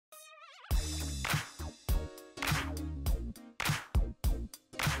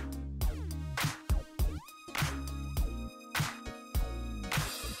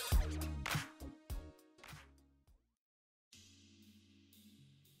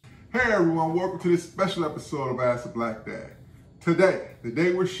Hey everyone, welcome to this special episode of Ask a Black Dad. Today, the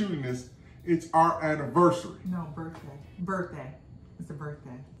day we're shooting this, it's our anniversary. No, birthday. Birthday. It's a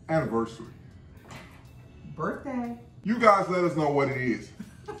birthday. Anniversary. Birthday. You guys let us know what it is.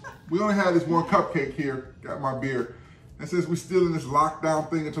 We only had this one cupcake here, got my beer. And since we're still in this lockdown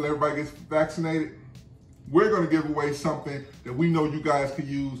thing until everybody gets vaccinated, we're gonna give away something that we know you guys could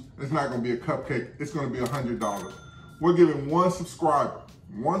use. It's not gonna be a cupcake, it's gonna be $100. We're giving one lucky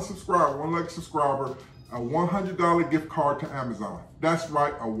subscriber, a $100 gift card to Amazon. That's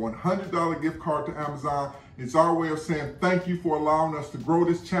right, a $100 gift card to Amazon. It's our way of saying thank you for allowing us to grow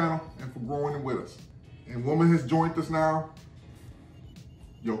this channel and for growing it with us. And woman has joined us now,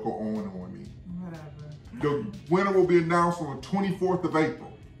 Yoko Ono on me. Whatever. The winner will be announced on the 24th of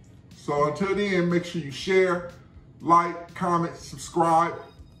April. So until then, make sure you share, like, comment, subscribe,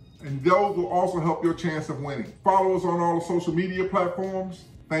 and those will also help your chance of winning. Follow us on all the social media platforms.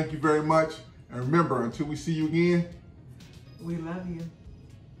 Thank you very much. And remember, until we see you again, we love you.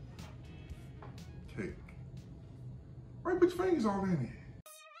 Cake. Right, put your fingers all in it.